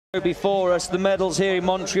Before us, the medals here in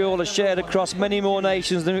Montreal are shared across many more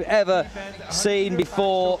nations than we've ever seen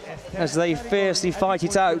before, as they fiercely fight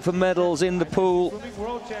it out for medals in the pool.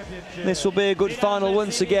 This will be a good final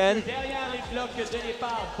once again.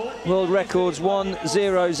 World records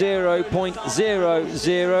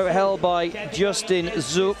 1:00.00 held by Justin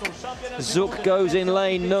Zook. Zook goes in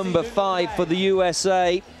lane number 5 for the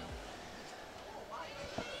USA.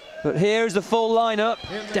 But here's the full lineup.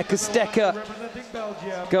 Decaesstecker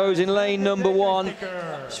goes in lane number 1.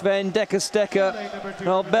 Sven Decaesstecker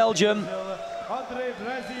of Belgium.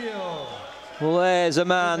 Well, there's a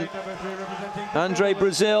man. Andre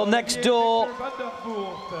Brasil next door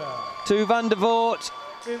to Van der Voort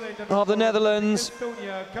of the Netherlands.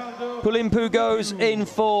 Ploomipuu goes in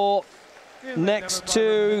 4. Next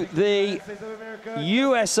to the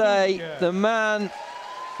USA, the man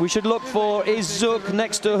we should look for is Zook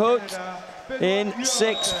next to Huot. In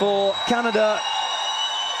 6 for Canada,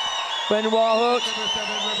 Benoit.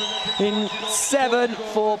 In 7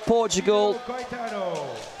 for Portugal,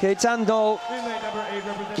 Caetano.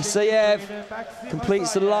 Isaiev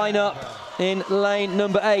completes the lineup in lane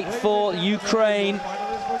number 8 for Ukraine.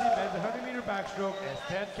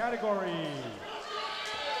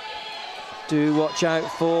 Do watch out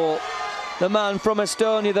for the man from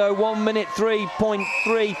Estonia though,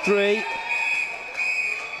 1:03.33.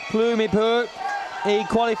 Ploomipuu, he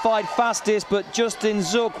qualified fastest, but Justin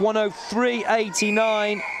Zook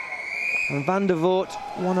 1:03.89. And Van der Voort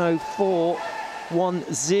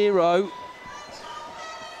 1:04.10.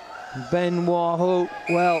 Benoit,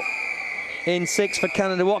 well, in 6 for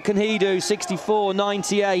Canada. What can he do?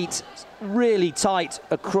 64.98. Really tight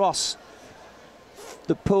across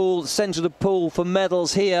the pool, centre of the pool for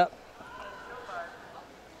medals here.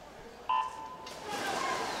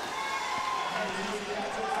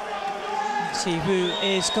 See who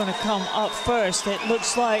is going to come up first. It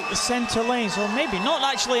looks like the centre lanes, or maybe not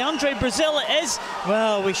actually. Andre Brasil it is.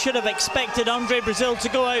 Well, we should have expected Andre Brasil to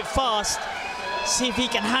go out fast. See if he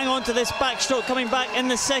can hang on to this backstroke coming back in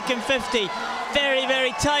the second 50. Very,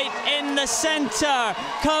 very tight in the centre.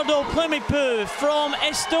 Kardo Ploomipuu from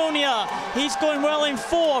Estonia. He's going well in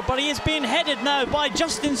 4, but he is being headed now by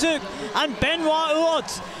Justin Zook and Benoit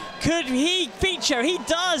Huot. Could he feature? He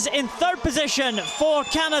does in 3rd position for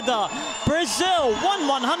Canada. Brazil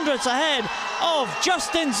 1/100ths ahead of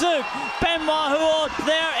Justin Zook. Benoit Huot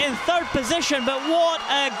there in 3rd position, but what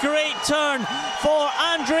a great turn for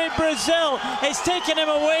Andre Brasil. It's taken him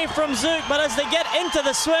away from Zook, but as they get into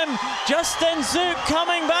the swim, Justin Zook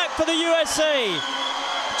coming back for the USA.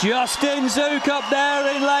 Justin Zook up there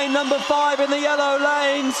in lane number 5 in the yellow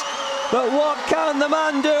lanes. But what can the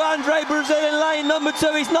man do? Andre Brasil in lane number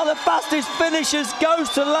 2. He's not the fastest finishers. Goes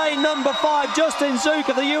to lane number 5. Justin Zook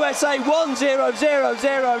of the USA,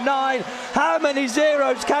 1:00.09. How many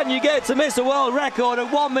zeros can you get to miss a world record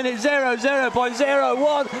of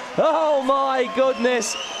 1:00.01? Oh my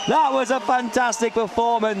goodness. That was a fantastic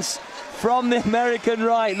performance from the American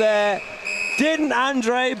right there. Didn't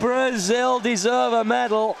Andre Brasil deserve a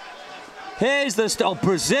medal? Here's the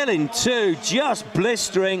Brazil in 2, just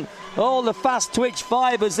blistering. All the fast twitch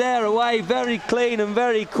fibres there away, very clean and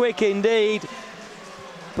very quick indeed.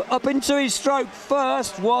 But up into his stroke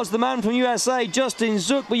first was the man from USA, Justin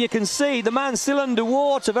Zook, but you can see the man still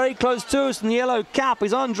underwater, very close to us in the yellow cap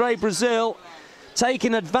is Andre Brasil,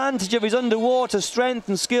 taking advantage of his underwater strength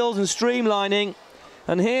and skills and streamlining.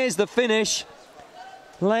 And here's the finish.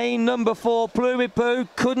 Lane number 4, Ploomipuu,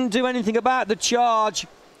 couldn't do anything about the charge.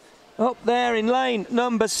 Up there in lane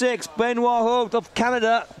number 6, Benoit Huot of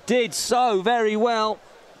Canada did so very well.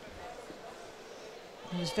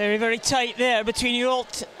 It was very, very tight there between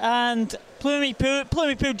Huot and Ploomipuu.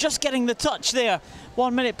 Ploomipuu just getting the touch there.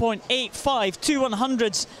 1:00.85,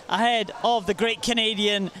 2/100ths ahead of the great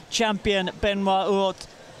Canadian champion Benoit Huot.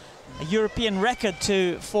 A European record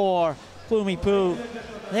too for Ploomipuu.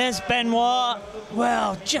 There's Benoit.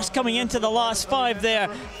 Well, just coming into the last 5 there.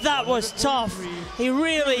 That was tough. He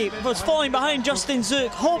really was falling behind Justin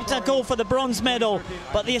Zook. Hoped to go for the bronze medal,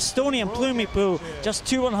 but the Estonian Ploomipuu just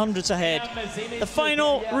 2/100ths ahead. The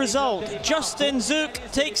final result, Justin Zook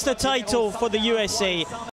takes the title for the USA.